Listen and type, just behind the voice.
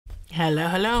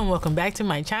Hello, and welcome back to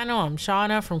my channel. I'm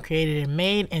Shauna from Created and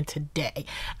Made, and today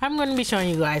I'm going to be showing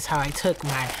you guys how I took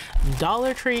my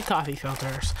Dollar Tree coffee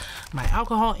filters, my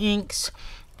alcohol inks,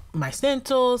 my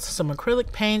stencils, some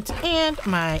acrylic paints, and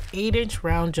my 8-inch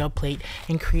round gel plate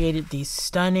and created these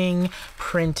stunning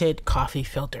printed coffee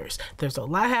filters. There's a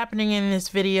lot happening in this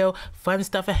video, fun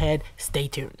stuff ahead, stay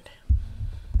tuned.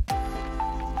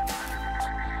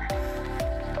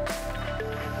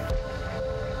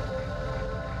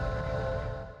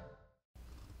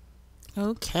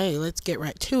 Okay, let's get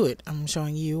right to it. I'm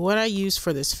showing you what I used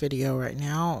for this video right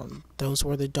now. Those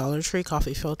were the Dollar Tree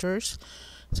coffee filters,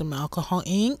 some alcohol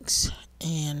inks,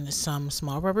 and some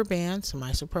small rubber bands, some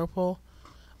isopropyl,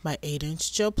 my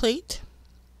 8-inch gel plate,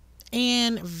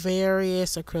 and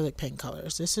various acrylic paint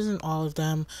colors. This isn't all of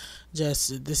them,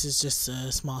 this is just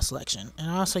a small selection.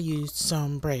 And I also used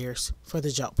some brayers for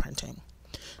the gel printing.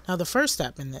 Now the first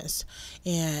step in this,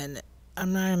 and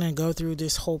I'm not going to go through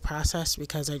this whole process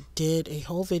because I did a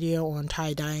whole video on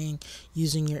tie-dyeing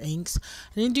using your inks.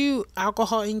 I didn't do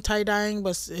alcohol ink tie-dyeing,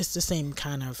 but it's the same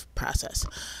kind of process.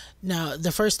 Now,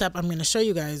 the first step I'm going to show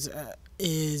you guys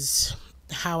is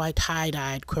how I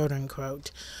tie-dyed, quote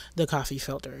unquote, the coffee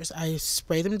filters. I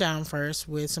spray them down first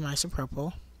with some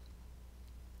isopropyl.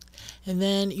 And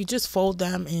then you just fold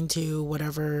them into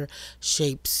whatever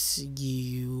shapes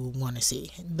you want to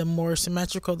see. The more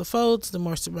symmetrical the folds, the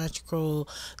more symmetrical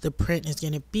the print is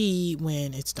going to be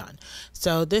when it's done.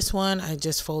 So this one I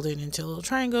just folded into little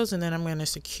triangles, and then I'm going to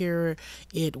secure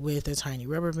it with a tiny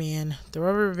rubber band. The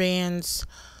rubber bands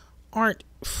aren't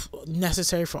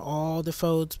necessary for all the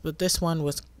folds, but this one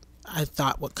was, I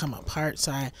thought, would come apart,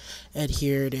 so I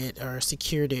adhered it or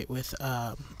secured it with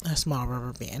a small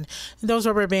rubber band. And those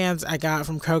rubber bands I got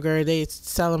from Kroger. They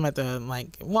sell them at the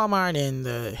Walmart and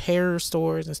the hair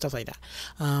stores and stuff like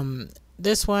that.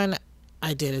 This one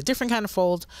I did a different kind of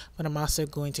fold, but I'm also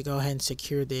going to go ahead and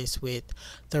secure this with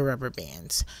the rubber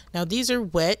bands. Now these are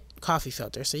wet coffee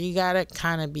filters, so you gotta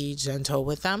kind of be gentle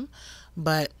with them,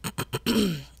 but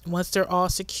once they're all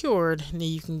secured, then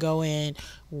you can go in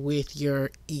with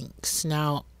your inks.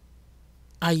 Now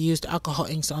I used alcohol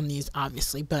inks on these,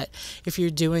 obviously, but if you're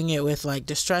doing it with like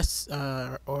distress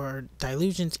or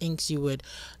dilutions inks, you would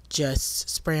just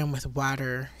spray them with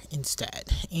water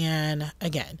instead. And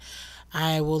again,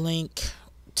 I will link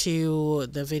to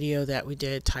the video that we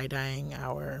did tie-dyeing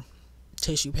our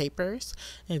tissue papers.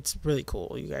 It's really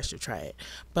cool. You guys should try it.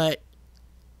 But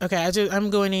okay, I'm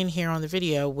going in here on the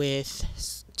video with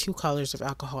 2 colors of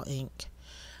alcohol ink.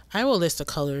 I will list the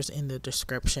colors in the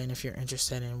description if you're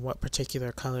interested in what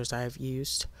particular colors I've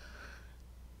used.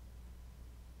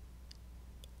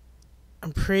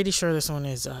 I'm pretty sure this one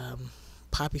is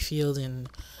Poppy Field and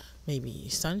maybe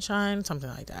Sunshine, something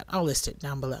like that. I'll list it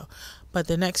down below. But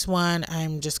the next one,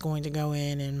 I'm just going to go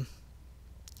in and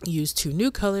use 2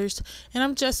 new colors,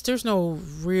 and there's no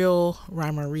real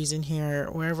rhyme or reason here.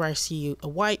 Wherever I see a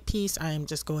white piece, I am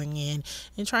just going in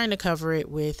and trying to cover it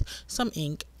with some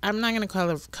ink. I'm not going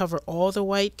to cover all the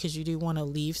white because you do want to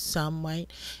leave some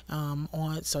white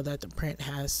on so that the print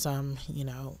has some,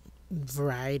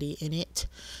 variety in it.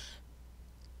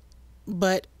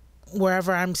 But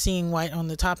wherever I'm seeing white on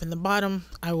the top and the bottom,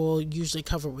 I will usually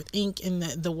cover with ink, and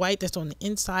the white that's on the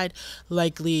inside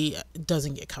likely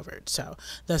doesn't get covered. So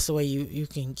that's the way you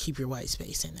can keep your white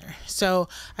space in there. So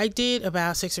I did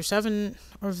about 6 or 7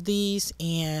 of these,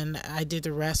 and I did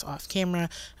the rest off camera.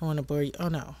 I want to bore you. Oh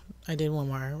no, I did one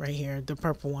more right here, the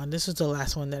purple one. This was the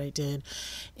last one that I did,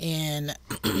 and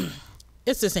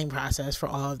it's the same process for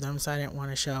all of them, so I didn't want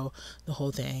to show the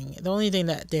whole thing. The only thing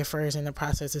that differs in the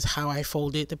process is how I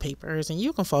folded the papers, and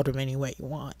you can fold them any way you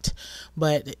want,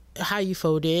 but how you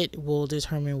fold it will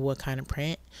determine what kind of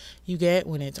print you get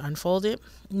when it's unfolded.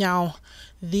 Now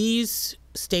these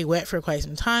stay wet for quite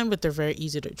some time, but they're very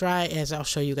easy to dry, as I'll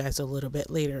show you guys a little bit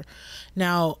later.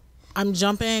 Now I'm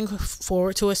jumping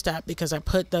forward to a step because I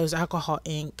put those alcohol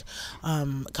ink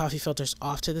coffee filters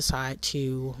off to the side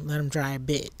to let them dry a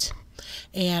bit.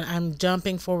 And I'm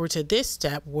jumping forward to this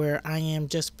step where I am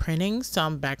just printing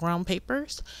some background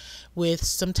papers with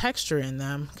some texture in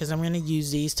them, because I'm going to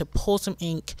use these to pull some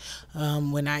ink.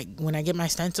 When I get my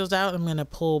stencils out, I'm going to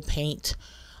pull paint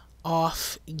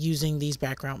off using these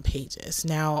background pages.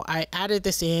 Now I added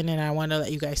this in, and I want to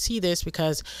let you guys see this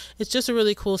because it's just a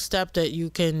really cool step that you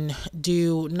can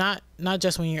do, not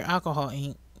just when you're alcohol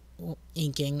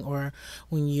inking or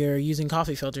when you're using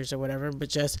coffee filters or whatever, but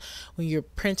just when you're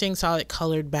printing solid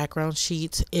colored background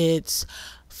sheets. It's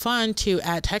fun to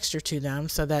add texture to them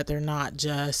so that they're not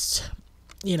just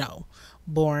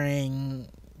boring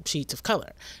sheets of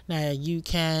color. Now you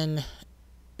can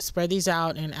spread these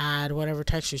out and add whatever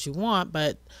textures you want.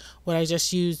 But what I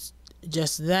just used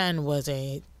just then was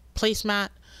a placemat,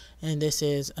 and this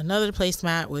is another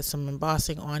placemat with some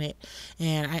embossing on it.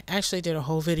 And I actually did a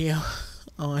whole video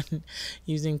on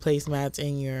using placemats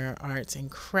in your arts and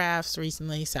crafts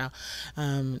recently, so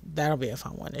that'll be a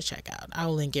fun one to check out.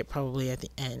 I'll link it probably at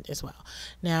the end as well.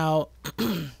 Now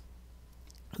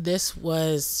this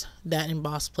was that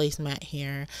embossed placemat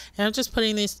here, and I'm just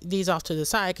putting these off to the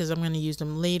side because I'm going to use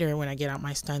them later when I get out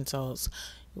my stencils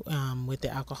with the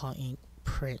alcohol ink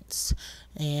prints.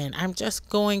 And I'm just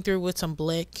going through with some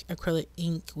Blick acrylic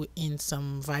ink in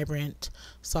some vibrant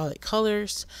solid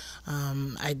colors.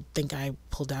 I think I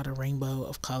pulled out a rainbow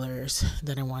of colors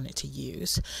that I wanted to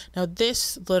use. Now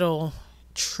this little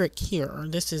trick here,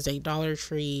 this is a Dollar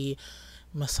Tree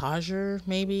massager,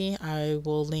 maybe. I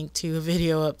will link to a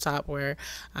video up top where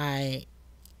I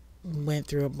went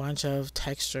through a bunch of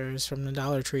textures from the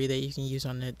Dollar Tree that you can use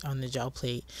on the gel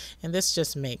plate, and this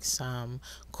just makes some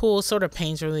cool sort of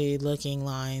painterly looking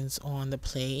lines on the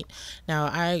plate. Now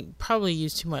I probably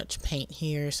used too much paint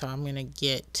here, so I'm gonna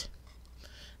get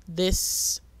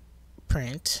this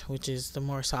print, which is the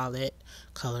more solid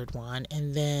colored one,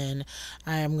 and then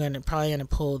I'm probably gonna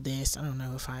pull this. I don't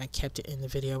know if I kept it in the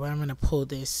video, but I'm gonna pull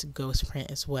this ghost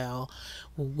print as well,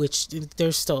 which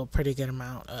there's still a pretty good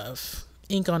amount of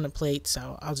ink on the plate,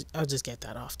 so I'll just get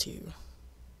that off too.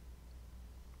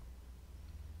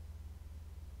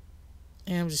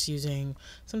 And I'm just using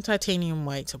some titanium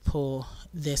white to pull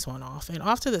this one off. And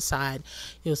off to the side,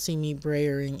 you'll see me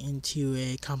brayering into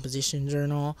a composition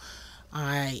journal.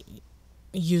 I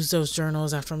use those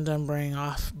journals after I'm done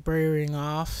brayering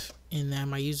off in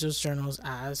them. I use those journals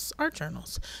as art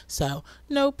journals, so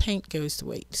no paint goes to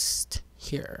waste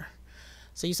here.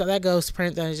 So you saw that ghost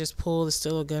print that I just pulled. There's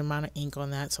still a good amount of ink on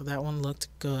that, so that one looked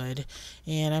good.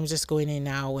 And I'm just going in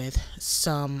now with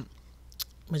some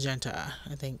magenta.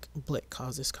 I think Blick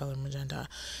calls this color magenta.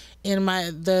 And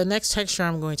the next texture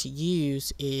I'm going to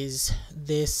use is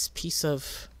this piece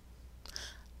of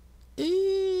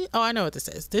oh, I know what this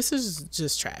is. This is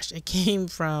just trash. It came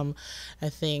from, I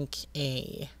think,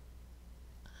 a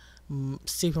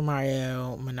Super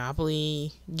Mario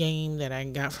Monopoly game that I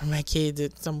got from my kids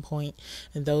at some point,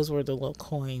 and those were the little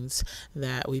coins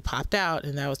that we popped out,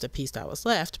 and that was the piece that was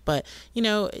left. But you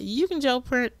know, you can gel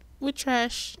print with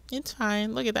trash. It's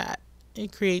fine. Look at that.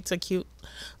 It creates a cute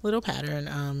little pattern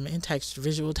and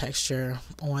visual texture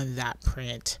on that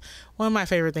print. One of my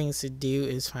favorite things to do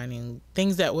is finding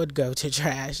things that would go to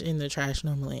trash in the trash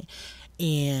normally,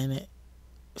 and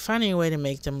finding a way to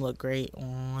make them look great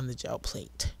on the gel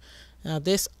plate. Now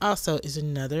this also is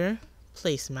another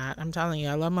placemat. I'm telling you,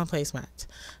 I love my placemats.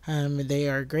 They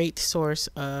are a great source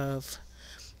of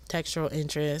textural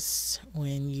interest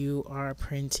when you are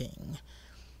printing.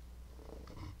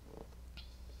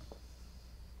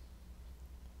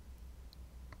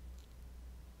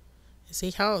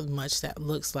 See how much that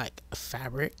looks like a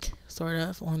fabric, sort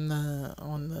of, on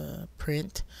the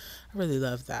print. I really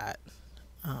love that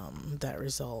that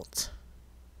result.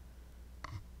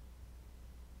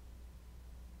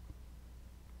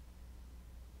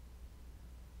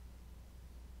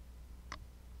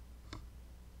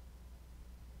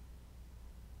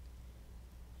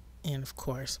 And of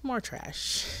course, more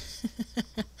trash.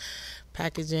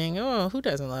 Packaging. Oh, who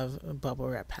doesn't love bubble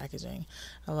wrap packaging?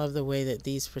 I love the way that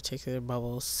these particular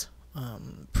bubbles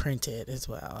printed as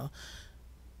well.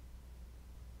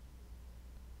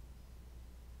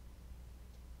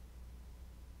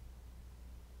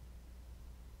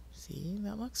 See,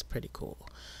 that looks pretty cool.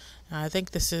 I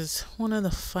think this is one of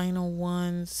the final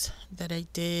ones that I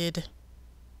did.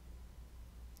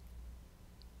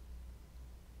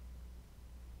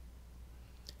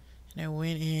 And I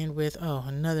went in with, oh,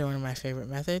 another one of my favorite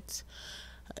methods,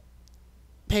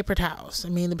 paper towels. I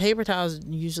mean, the paper towels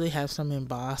usually have some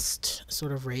embossed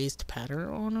sort of raised pattern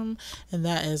on them, and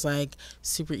that is like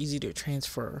super easy to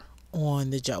transfer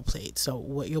on the gel plate. So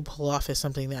what you'll pull off is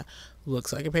something that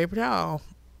looks like a paper towel.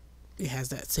 It has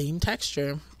that same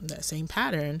texture, that same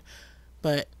pattern,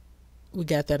 but we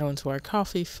got that onto our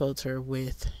coffee filter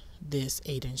with this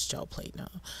 8-inch gel plate. Now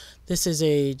this is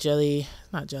a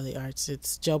not Jelly Arts,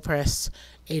 it's Gel Press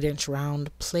 8-inch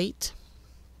round plate,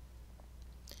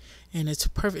 and it's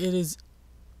perfect. It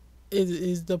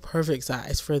is the perfect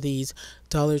size for these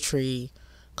Dollar Tree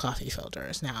coffee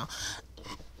filters. Now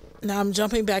I'm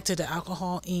jumping back to the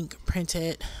alcohol ink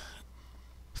printed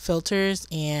filters,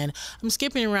 and I'm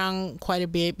skipping around quite a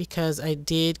bit because I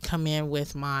did come in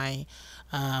with my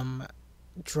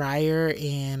dryer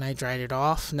and I dried it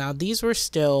off. Now these were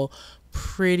still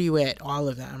pretty wet, all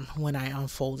of them, when I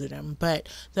unfolded them. But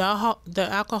the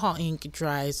alcohol ink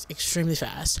dries extremely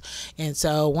fast, and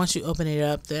so once you open it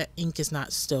up, the ink is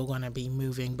not still going to be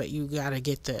moving, but you got to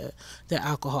get the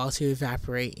alcohol to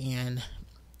evaporate. And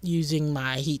using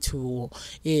my heat tool,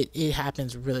 it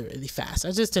happens really fast.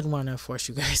 I just didn't want to force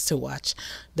you guys to watch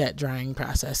that drying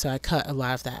process, so I cut a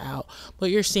lot of that out.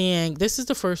 But you're seeing, this is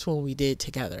the first one we did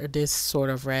together, this sort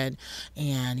of red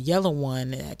and yellow one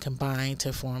that combined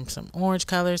to form some orange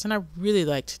colors, and I really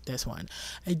liked this one.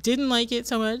 I didn't like it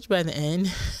so much by the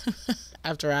end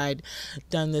after I'd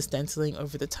done the stenciling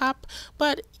over the top,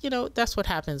 but you know, that's what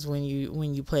happens when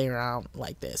you play around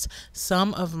like this.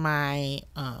 Some of my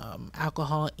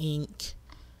alcohol ink,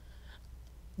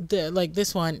 like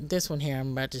this one here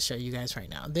I'm about to show you guys right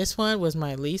now, this one was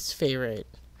my least favorite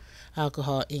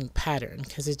alcohol ink pattern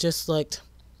because it just looked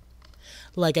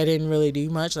like I didn't really do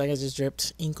much, like I just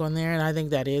dripped ink on there, and I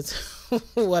think that is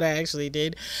what I actually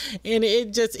did, and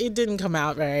it didn't come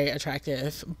out very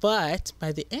attractive. But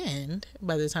by the end,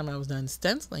 by the time I was done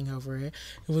stenciling over it,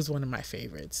 it was one of my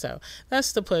favorites. So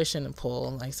that's the push and the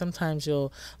pull. Like sometimes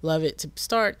you'll love it to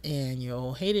start and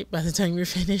you'll hate it by the time you're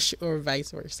finished, or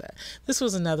vice versa. This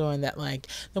was another one that, like,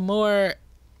 the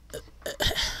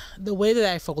way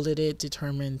that I folded it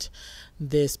determined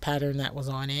this pattern that was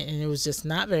on it, and it was just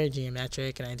not very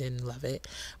geometric, and I didn't love it,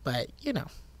 but you know,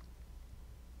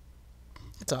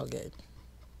 it's all good.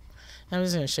 I'm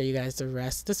just going to show you guys the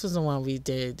rest. This was the one we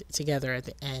did together at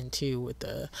the end too, with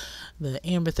the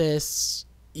amethyst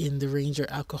in the Ranger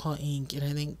alcohol ink, and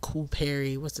I think Cool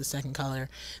Perry was the second color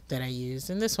that I used,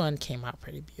 and this one came out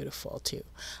pretty beautiful too.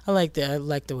 I like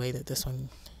the way that this one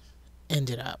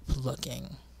ended up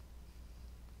looking.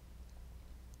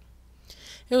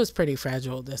 It was pretty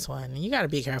fragile, this one. You got to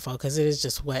be careful because it is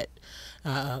just wet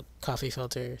coffee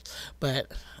filters. But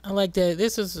I like that.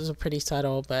 This was a pretty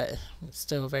subtle, but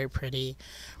still very pretty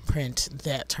print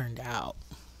that turned out.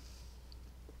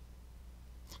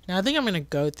 Now I think I'm going to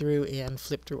go through and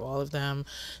flip through all of them,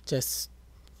 just,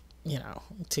 you know,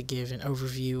 to give an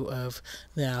overview of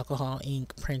the alcohol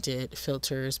ink printed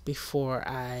filters before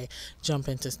I jump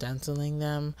into stenciling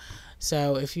them.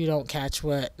 So if you don't catch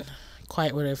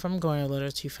if I'm going a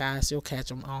little too fast, you'll catch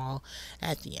them all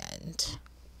at the end.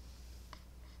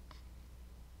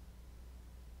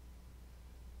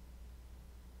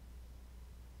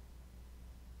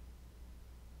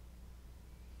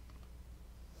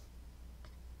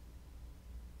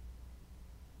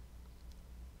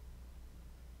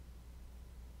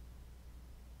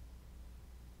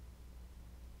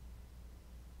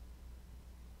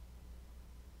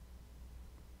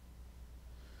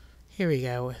 Here we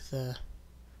go with the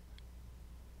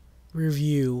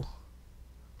review.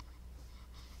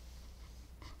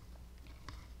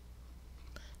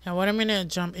 Now what I'm going to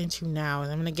jump into now is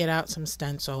I'm going to get out some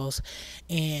stencils,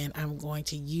 and I'm going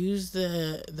to use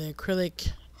the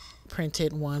acrylic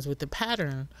printed ones with the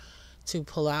pattern to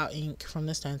pull out ink from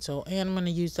the stencil, and I'm going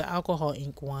to use the alcohol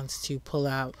ink ones to pull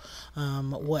out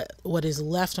what is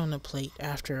left on the plate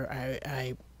after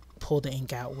I pull the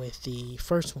ink out with the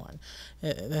first one.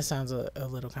 That sounds a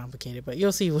little complicated, but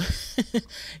you'll see what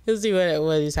you'll see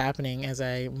what is happening as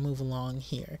I move along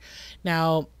here.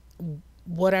 Now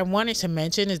what I wanted to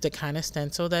mention is the kind of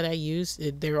stencil that I use.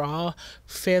 They're all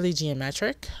fairly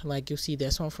geometric. Like you'll see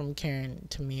this one from Karen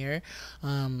Tamir.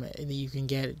 You can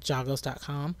get at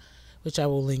joggles.com, which I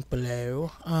will link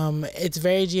below. It's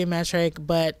very geometric,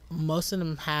 but most of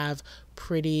them have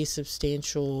pretty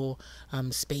substantial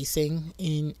spacing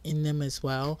in them as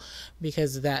well,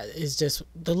 because that is just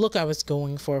the look I was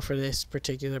going for this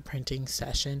particular printing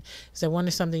session. Is I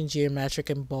wanted something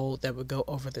geometric and bold that would go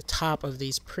over the top of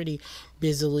these pretty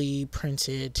busily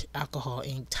printed alcohol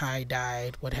ink,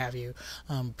 tie-dyed, what have you,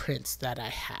 prints that I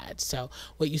had. So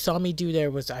what you saw me do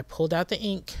there was I pulled out the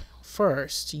ink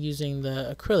first using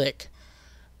the acrylic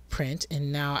print,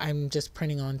 and now I'm just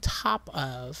printing on top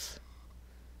of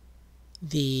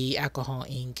the alcohol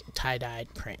ink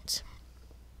tie-dyed print,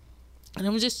 and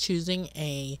I'm just choosing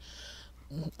a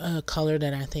color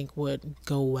that I think would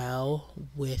go well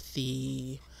with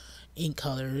the ink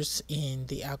colors in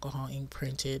the alcohol ink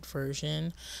printed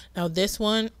version. Now this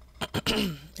one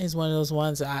is one of those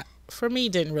ones that for me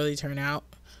didn't really turn out,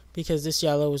 because this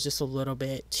yellow was just a little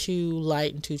bit too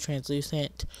light and too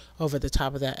translucent over the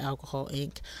top of that alcohol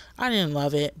ink. I didn't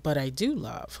love it, but I do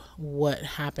love what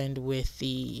happened with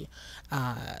the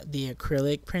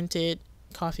acrylic printed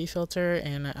coffee filter,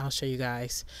 and I'll show you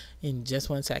guys in just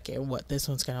one second what this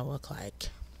one's gonna look like.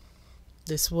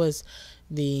 This was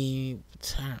the,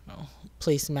 I don't know,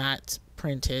 placemat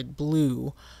printed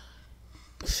blue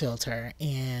filter,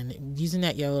 and using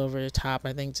that yellow over the top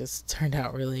I think just turned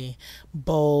out really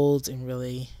bold and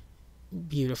really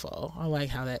beautiful. I like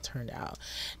how that turned out.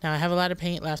 Now I have a lot of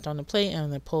paint left on the plate, and I'm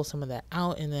going to pull some of that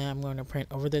out, and then I'm going to print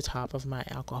over the top of my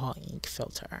alcohol ink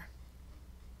filter.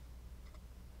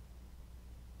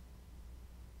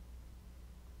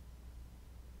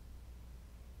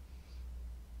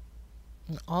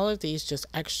 And all of these just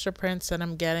extra prints that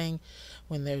I'm getting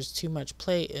when there's too much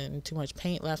plate and too much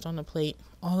paint left on the plate,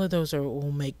 all of those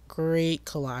will make great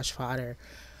collage fodder,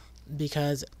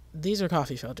 because these are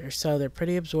coffee filters, so they're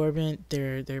pretty absorbent,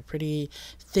 they're pretty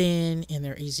thin, and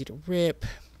they're easy to rip.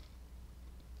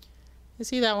 You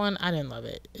see that one? I didn't love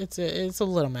it. It's a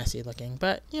little messy looking,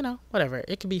 but you know, whatever.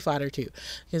 It could be fodder too,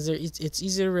 because it's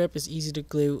easy to rip, it's easy to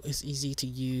glue, it's easy to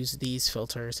use these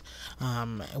filters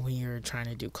when you're trying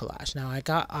to do collage. Now I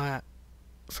got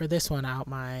for this one out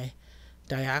my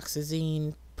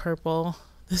dioxazine purple.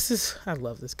 I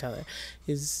love this color.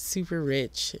 It's super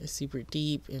rich, super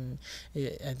deep, and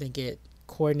I think it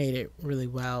coordinated really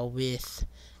well with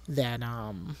that.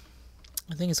 I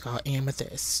think it's called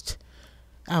amethyst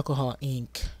alcohol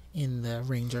ink in the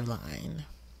Ranger line.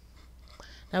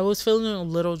 Now it was feeling a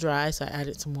little dry, so I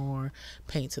added some more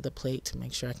paint to the plate to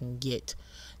make sure I can get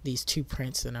these two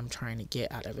prints that I'm trying to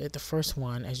get out of it. The first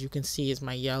one, as you can see, is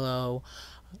my yellow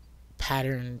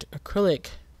patterned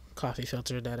acrylic coffee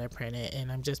filter that I printed,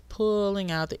 and I'm just pulling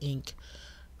out the ink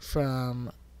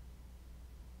from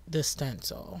the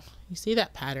stencil. You see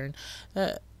that pattern?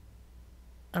 I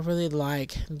really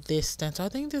like this stencil. I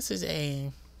think this is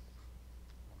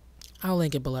I'll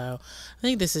link it below. I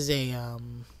think this is a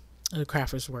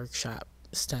Crafters Workshop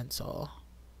stencil.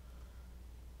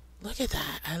 Look at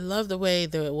that. I love the way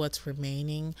what's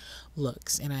remaining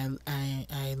looks, and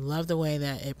I love the way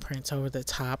that it prints over the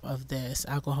top of this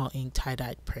alcohol ink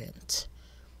tie-dyed print,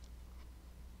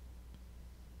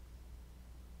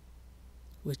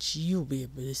 which you'll be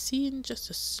able to see in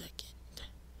just a second.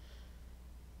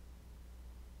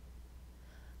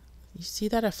 You see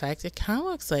that effect? It kind of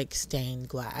looks like stained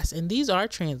glass, and these are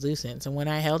translucent, and when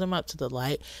I held them up to the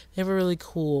light, they have a really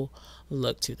cool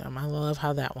look to them. I love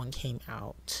how that one came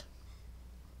out.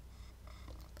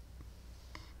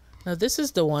 Now this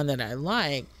is the one that I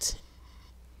liked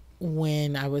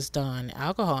when I was done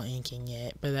alcohol inking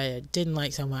it, but I didn't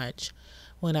like so much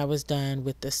when I was done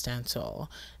with the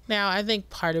stencil. Now I think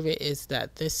part of it is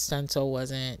that this stencil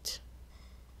wasn't,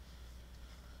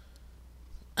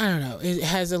 I don't know, it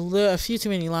has a few too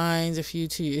many lines,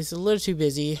 it's a little too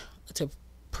busy to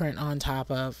print on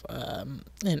top of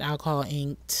an alcohol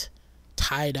inked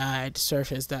tie-dyed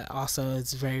surface that also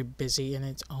is very busy in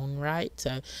its own right.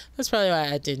 So that's probably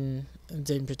why I didn't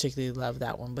particularly love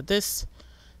that one. But this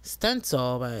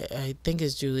stencil, I think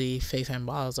is Julie Faith and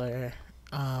Balzer,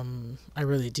 I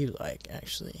really do like,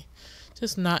 actually,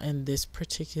 just not in this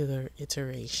particular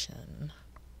iteration.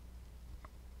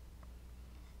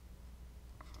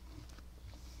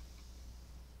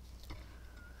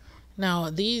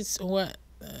 Now the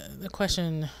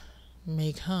question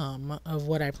may come of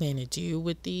what I plan to do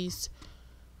with these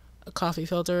coffee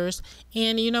filters,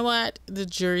 and you know what, the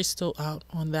jury's still out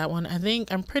on that one.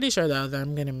 I'm pretty sure though that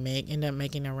I'm gonna end up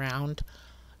making a round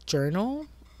journal,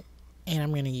 and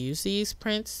I'm gonna use these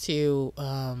prints to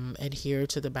adhere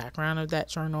to the background of that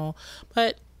journal.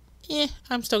 But yeah,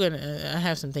 I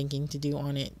have some thinking to do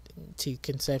on it to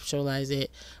conceptualize it,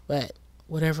 but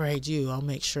whatever I do, I'll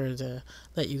make sure to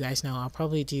let you guys know. I'll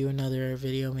probably do another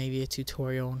video, maybe a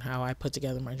tutorial on how I put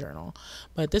together my journal.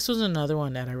 But this was another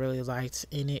one that I really liked,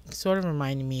 and it sort of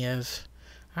reminded me of,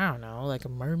 I don't know, like a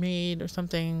mermaid or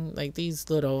something, like these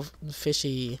little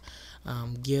fishy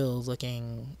gill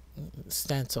looking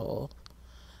stencil.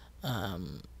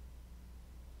 The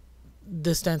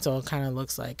stencil kind of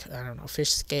looks like, I don't know,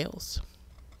 fish scales.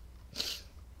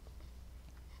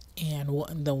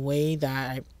 And the way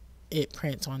that it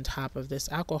prints on top of this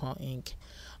alcohol ink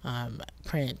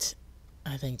print,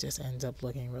 I think just ends up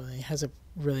looking has a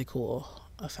really cool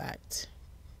effect.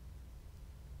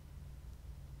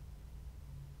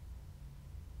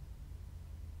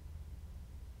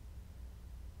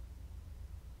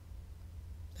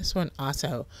 This one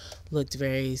also looked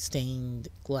very stained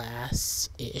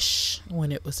glass-ish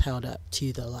when it was held up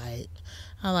to the light.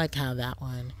 I like how that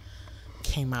one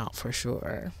came out for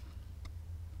sure.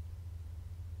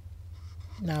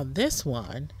 Now this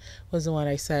one was the one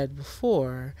I said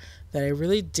before that I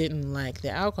really didn't like the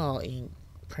alcohol ink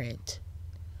print,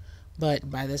 but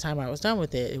by the time I was done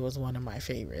with it, it was one of my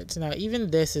favorites. Now even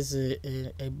this is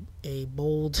a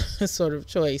bold sort of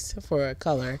choice for a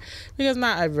color, because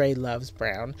not everybody loves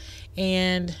brown.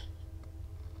 And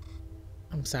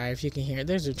I'm sorry if you can hear it,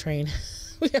 there's a train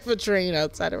We have a train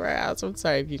outside of our house. I'm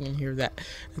sorry if you can hear that.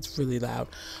 It's really loud.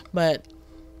 But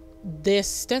this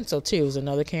stencil too is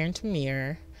another Carrington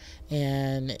mirror,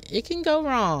 and it can go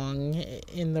wrong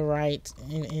in the right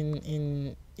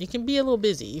in it can be a little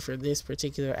busy for this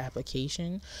particular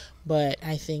application, but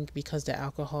I think because the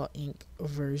alcohol ink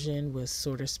version was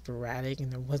sort of sporadic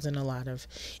and there wasn't a lot of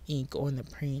ink on the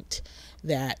print,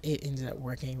 that it ended up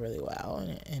working really well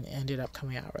and ended up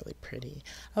coming out really pretty.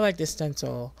 I like this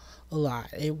stencil a lot.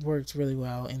 It works really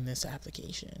well in this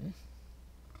application.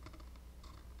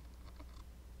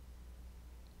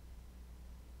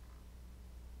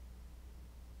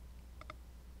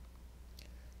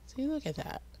 See, look at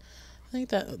that. I think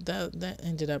that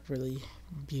ended up really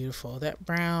beautiful. That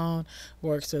brown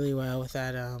works really well with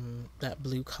that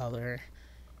blue color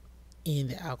in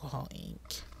the alcohol ink.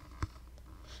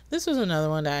 This was another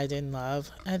one that I didn't love.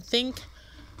 I think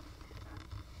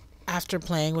after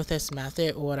playing with this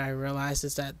method, what I realized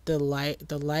is that the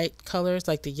light colors,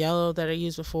 like the yellow that I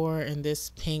used before and this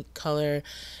pink color,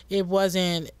 it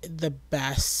wasn't the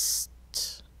best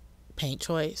paint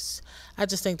choice. I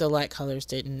just think the light colors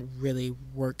didn't really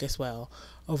work as well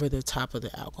over the top of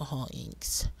the alcohol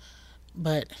inks.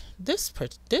 But this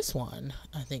one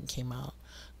I think came out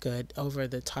good over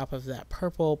the top of that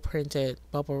purple printed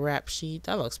bubble wrap sheet.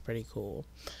 That looks pretty cool.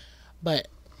 But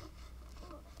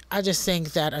I just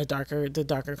think that the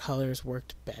darker colors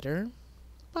worked better.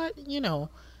 But you know,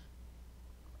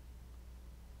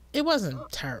 it wasn't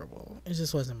terrible. It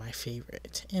just wasn't my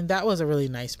favorite. And that was a really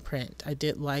nice print. I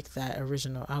did like that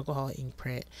original alcohol ink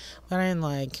print, but I didn't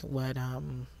like what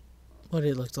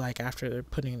it looked like after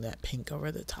putting that pink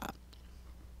over the top.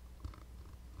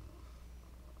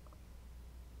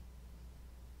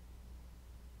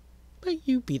 But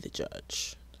you be the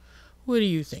judge. What do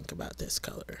you think about this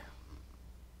color?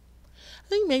 I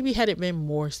think maybe had it been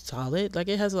more solid, like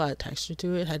it has a lot of texture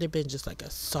to it, had it been just like a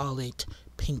solid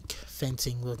pink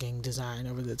fencing looking design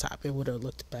over the top, it would have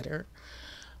looked better.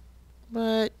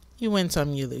 But you win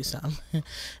some, you lose some.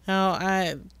 Now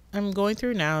I'm going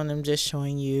through now and I'm just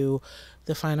showing you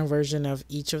the final version of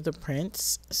each of the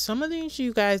prints. Some of these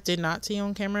you guys did not see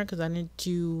on camera because I didn't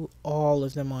do all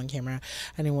of them on camera.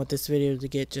 I didn't want this video to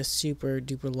get just super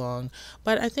duper long,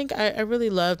 but I think I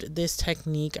really loved this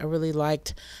technique. I really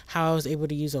liked how I was able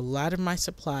to use a lot of my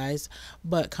supplies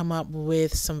but come up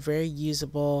with some very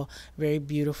usable, very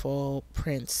beautiful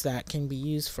prints that can be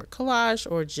used for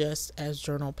collage or just as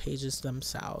journal pages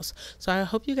themselves. So I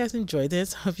hope you guys enjoyed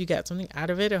this. I hope you got something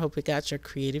out of it. I hope it got your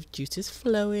creative juices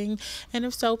flowing. And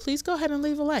if so, please go ahead and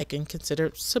leave a like and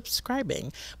consider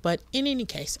subscribing. But in any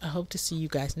case, I hope to see you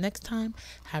guys next time.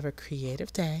 Have a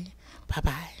creative day.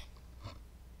 Bye-bye.